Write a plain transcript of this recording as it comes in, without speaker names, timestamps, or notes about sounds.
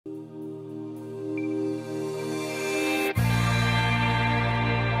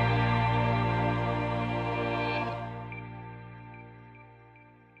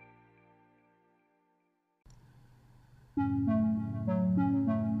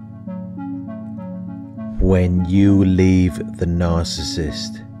When you leave the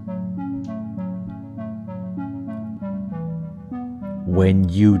narcissist, when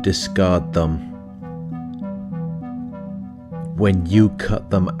you discard them, when you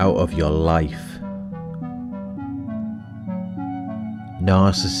cut them out of your life.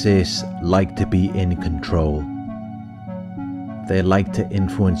 Narcissists like to be in control. They like to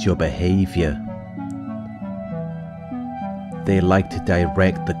influence your behavior. They like to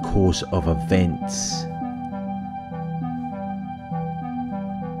direct the course of events.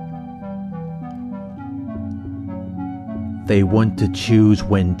 They want to choose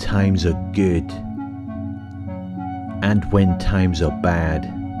when times are good and when times are bad.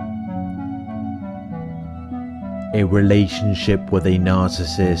 A relationship with a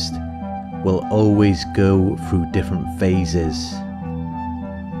narcissist will always go through different phases.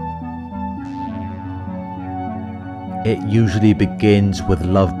 It usually begins with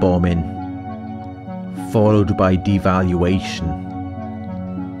love bombing, followed by devaluation,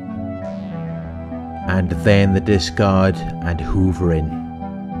 and then the discard and hoovering.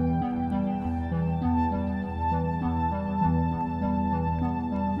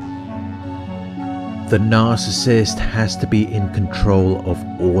 The narcissist has to be in control of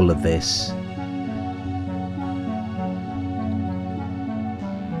all of this.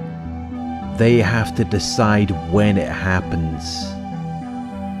 They have to decide when it happens.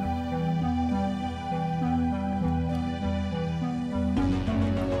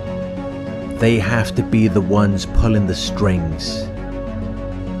 They have to be the ones pulling the strings.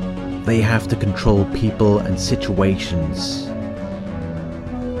 They have to control people and situations.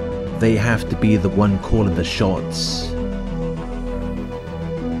 They have to be the one calling the shots.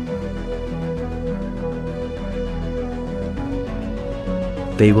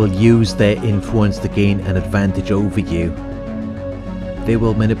 They will use their influence to gain an advantage over you. They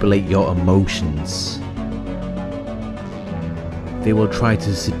will manipulate your emotions. They will try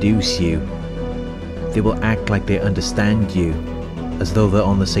to seduce you. They will act like they understand you, as though they're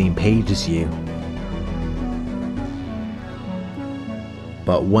on the same page as you.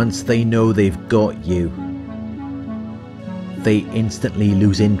 But once they know they've got you, they instantly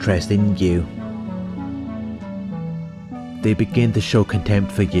lose interest in you. They begin to show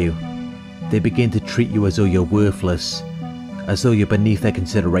contempt for you. They begin to treat you as though you're worthless, as though you're beneath their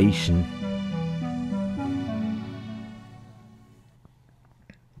consideration.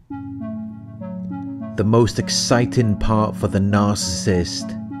 The most exciting part for the narcissist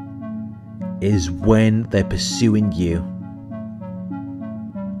is when they're pursuing you,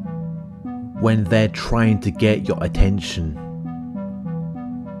 when they're trying to get your attention.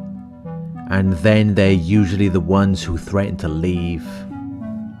 And then they're usually the ones who threaten to leave.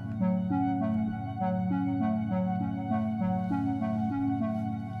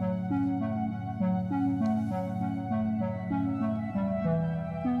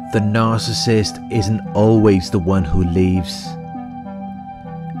 The narcissist isn't always the one who leaves.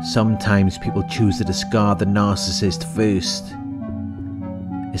 Sometimes people choose to discard the narcissist first,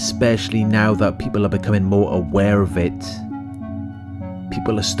 especially now that people are becoming more aware of it.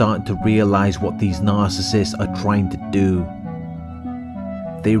 People are starting to realize what these narcissists are trying to do.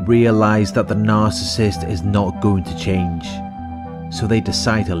 They realize that the narcissist is not going to change, so they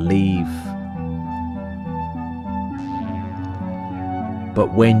decide to leave.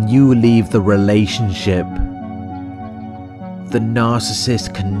 But when you leave the relationship, the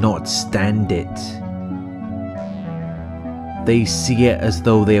narcissist cannot stand it. They see it as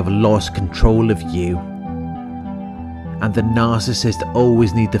though they have lost control of you. And the narcissist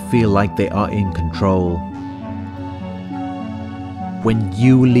always need to feel like they are in control. When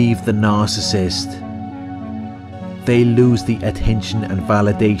you leave the narcissist, they lose the attention and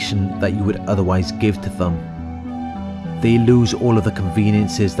validation that you would otherwise give to them. They lose all of the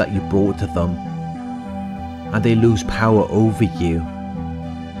conveniences that you brought to them, and they lose power over you.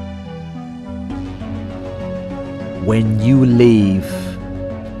 When you leave,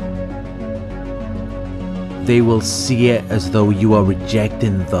 they will see it as though you are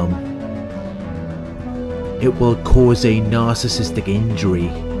rejecting them. It will cause a narcissistic injury,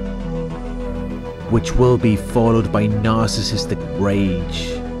 which will be followed by narcissistic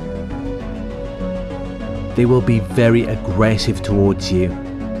rage. They will be very aggressive towards you.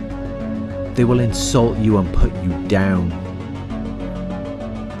 They will insult you and put you down.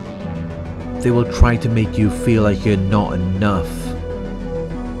 They will try to make you feel like you're not enough.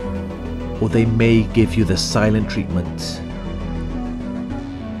 Or they may give you the silent treatment.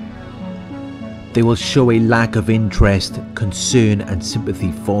 They will show a lack of interest, concern and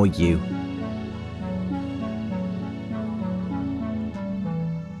sympathy for you.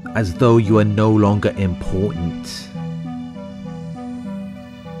 as though you are no longer important.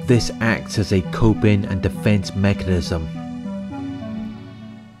 This acts as a coping and defense mechanism.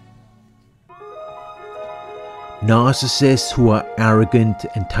 Narcissists who are arrogant,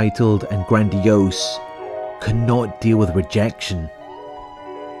 entitled, and grandiose cannot deal with rejection.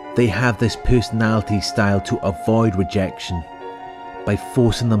 They have this personality style to avoid rejection by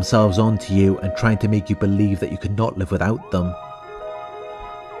forcing themselves onto you and trying to make you believe that you could not live without them.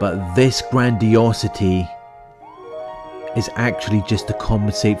 But this grandiosity is actually just to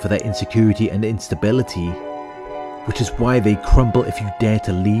compensate for their insecurity and instability, which is why they crumble if you dare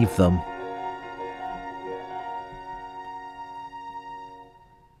to leave them.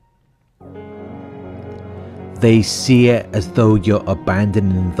 They see it as though you're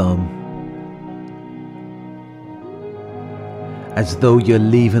abandoning them, as though you're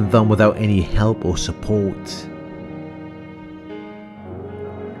leaving them without any help or support.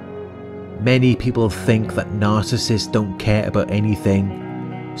 Many people think that narcissists don't care about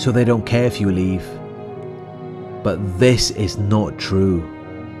anything, so they don't care if you leave. But this is not true.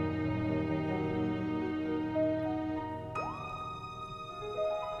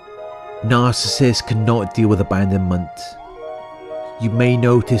 Narcissists cannot deal with abandonment. You may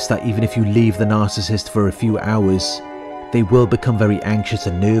notice that even if you leave the narcissist for a few hours, they will become very anxious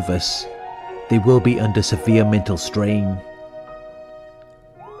and nervous. They will be under severe mental strain.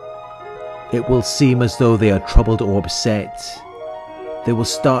 It will seem as though they are troubled or upset. They will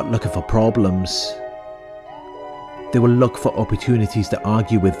start looking for problems. They will look for opportunities to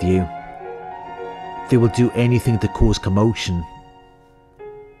argue with you. They will do anything to cause commotion.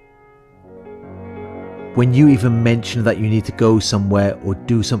 When you even mention that you need to go somewhere or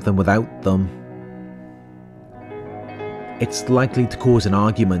do something without them, it's likely to cause an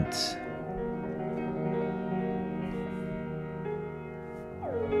argument.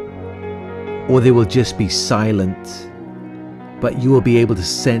 Or they will just be silent, but you will be able to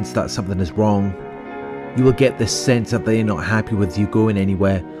sense that something is wrong. You will get this sense that they are not happy with you going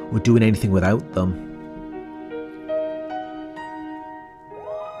anywhere or doing anything without them.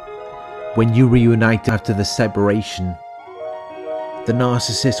 When you reunite after the separation, the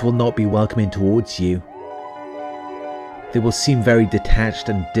narcissist will not be welcoming towards you. They will seem very detached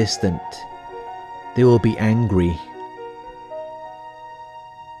and distant. They will be angry.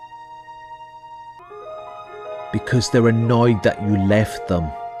 Because they're annoyed that you left them.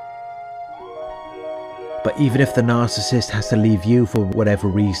 But even if the narcissist has to leave you for whatever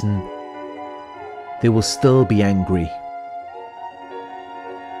reason, they will still be angry.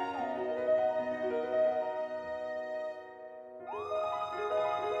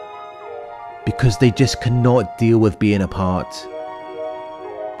 Because they just cannot deal with being apart.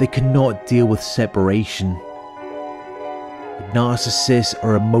 They cannot deal with separation. Narcissists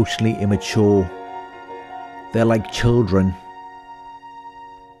are emotionally immature. They're like children.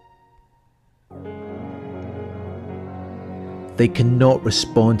 They cannot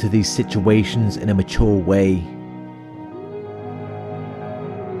respond to these situations in a mature way.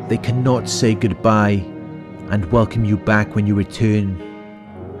 They cannot say goodbye and welcome you back when you return,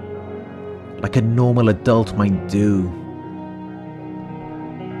 like a normal adult might do.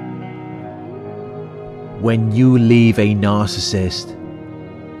 When you leave a narcissist,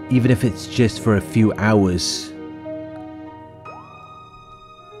 even if it's just for a few hours,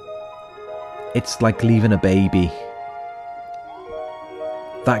 it's like leaving a baby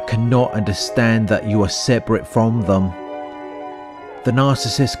that cannot understand that you are separate from them. The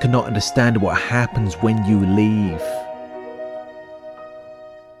narcissist cannot understand what happens when you leave.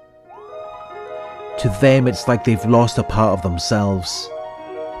 To them, it's like they've lost a part of themselves,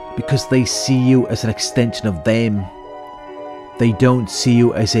 because they see you as an extension of them. They don't see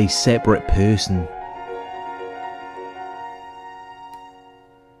you as a separate person.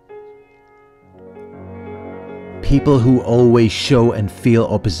 People who always show and feel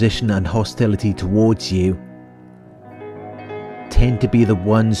opposition and hostility towards you tend to be the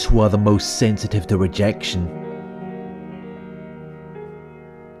ones who are the most sensitive to rejection.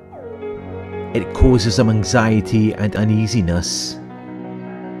 It causes them anxiety and uneasiness,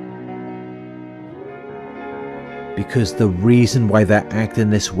 because the reason why they're acting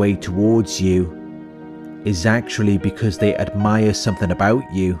this way towards you is actually because they admire something about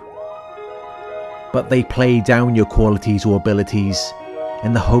you, but they play down your qualities or abilities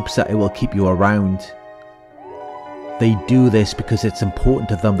in the hopes that it will keep you around. They do this because it's important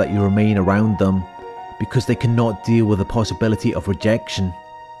to them that you remain around them, because they cannot deal with the possibility of rejection.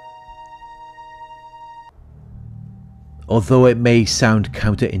 Although it may sound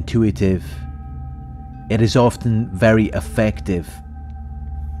counterintuitive, it is often very effective.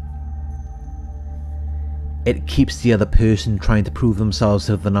 It keeps the other person trying to prove themselves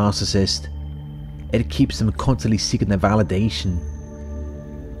to the narcissist. It keeps them constantly seeking their validation,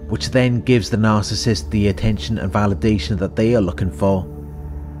 which then gives the narcissist the attention and validation that they are looking for.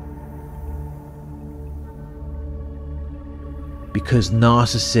 Because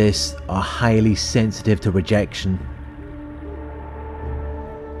narcissists are highly sensitive to rejection.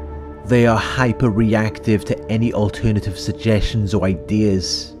 They are hyper-reactive to any alternative suggestions or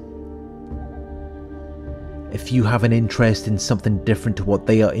ideas. If you have an interest in something different to what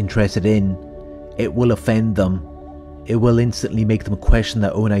they are interested in, it will offend them. It will instantly make them question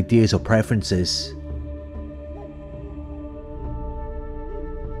their own ideas or preferences.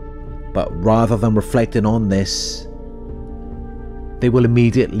 But rather than reflecting on this, they will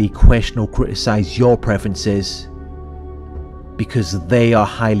immediately question or criticize your preferences because they are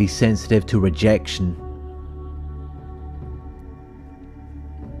highly sensitive to rejection.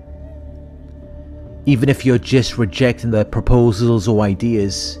 Even if you're just rejecting their proposals or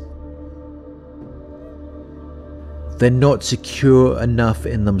ideas, they're not secure enough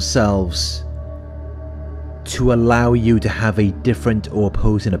in themselves to allow you to have a different or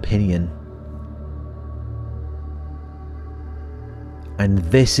opposing opinion. And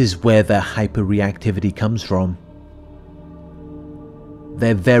this is where their hyperreactivity comes from.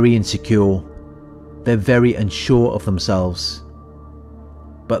 They're very insecure. They're very unsure of themselves.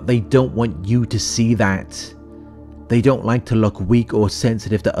 But they don't want you to see that. They don't like to look weak or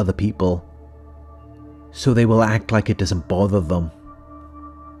sensitive to other people. So they will act like it doesn't bother them.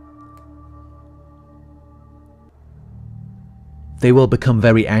 They will become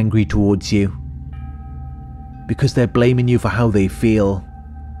very angry towards you because they're blaming you for how they feel.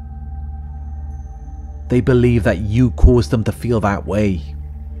 They believe that you caused them to feel that way.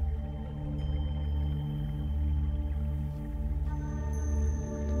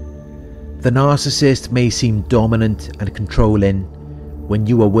 The narcissist may seem dominant and controlling when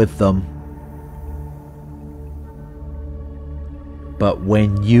you are with them, but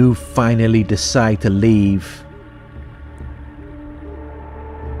when you finally decide to leave,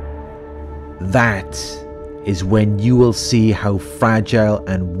 that is when you will see how fragile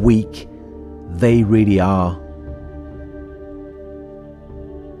and weak they really are.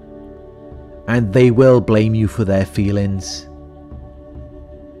 And they will blame you for their feelings.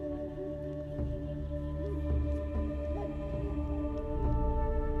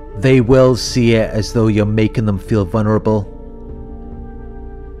 They will see it as though you're making them feel vulnerable.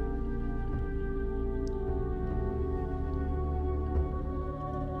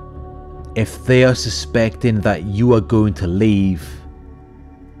 If they are suspecting that you are going to leave,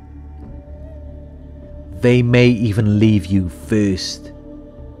 they may even leave you first.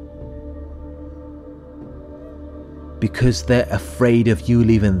 Because they're afraid of you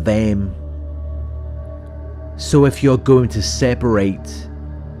leaving them. So if you're going to separate,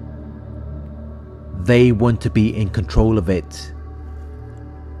 they want to be in control of it.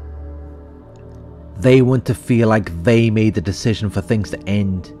 They want to feel like they made the decision for things to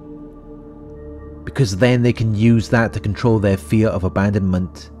end, because then they can use that to control their fear of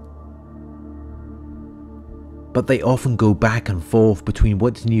abandonment. But they often go back and forth between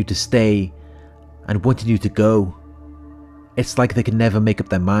wanting you to stay and wanting you to go. It's like they can never make up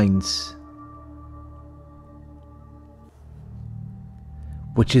their minds.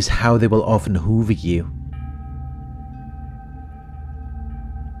 Which is how they will often hoover you.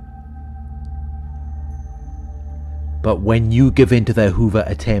 But when you give in to their hoover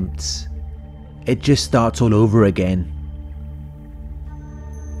attempts, it just starts all over again.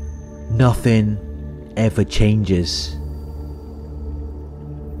 Nothing ever changes.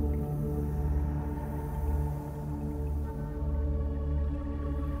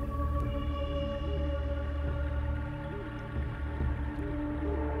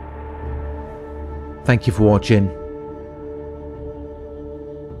 Thank you for watching.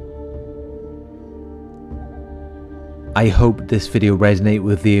 I hope this video resonated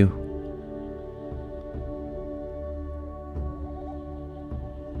with you.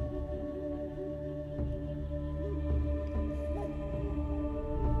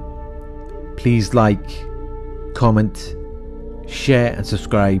 Please like, comment, share and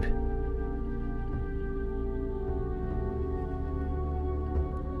subscribe.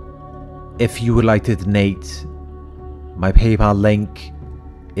 If you would like to donate, my PayPal link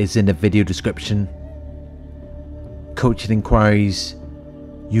is in the video description. Coaching inquiries,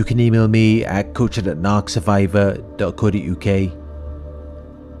 you can email me at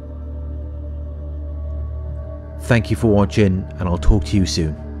coaching@narcsurvivor.co.uk. Thank you for watching, and I'll talk to you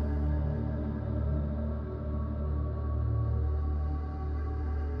soon.